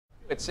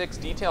At 6,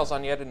 details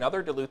on yet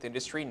another Duluth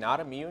industry not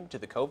immune to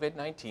the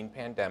COVID-19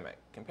 pandemic.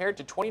 Compared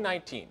to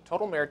 2019,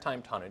 total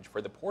maritime tonnage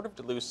for the Port of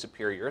Duluth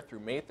Superior through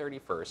May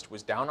 31st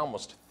was down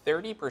almost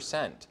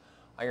 30%.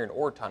 Iron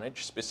ore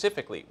tonnage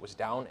specifically was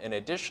down an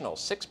additional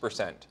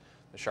 6%.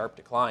 The sharp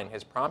decline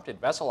has prompted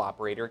vessel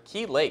operator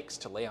Key Lakes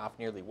to lay off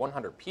nearly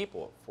 100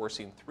 people,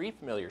 forcing 3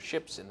 familiar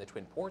ships in the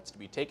Twin Ports to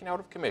be taken out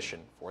of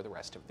commission for the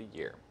rest of the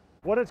year.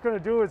 What it's going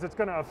to do is it's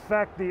going to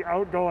affect the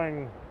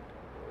outgoing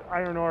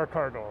iron ore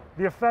cargo.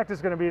 The effect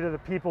is going to be to the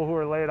people who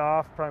are laid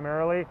off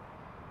primarily,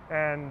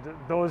 and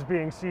those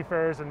being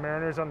seafarers and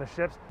mariners on the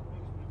ships.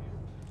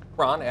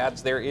 Ron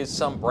adds there is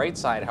some bright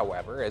side,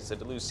 however, as the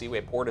Duluth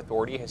Seaway Port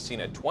Authority has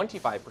seen a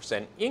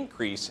 25%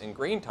 increase in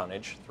grain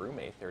tonnage through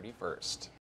May 31st.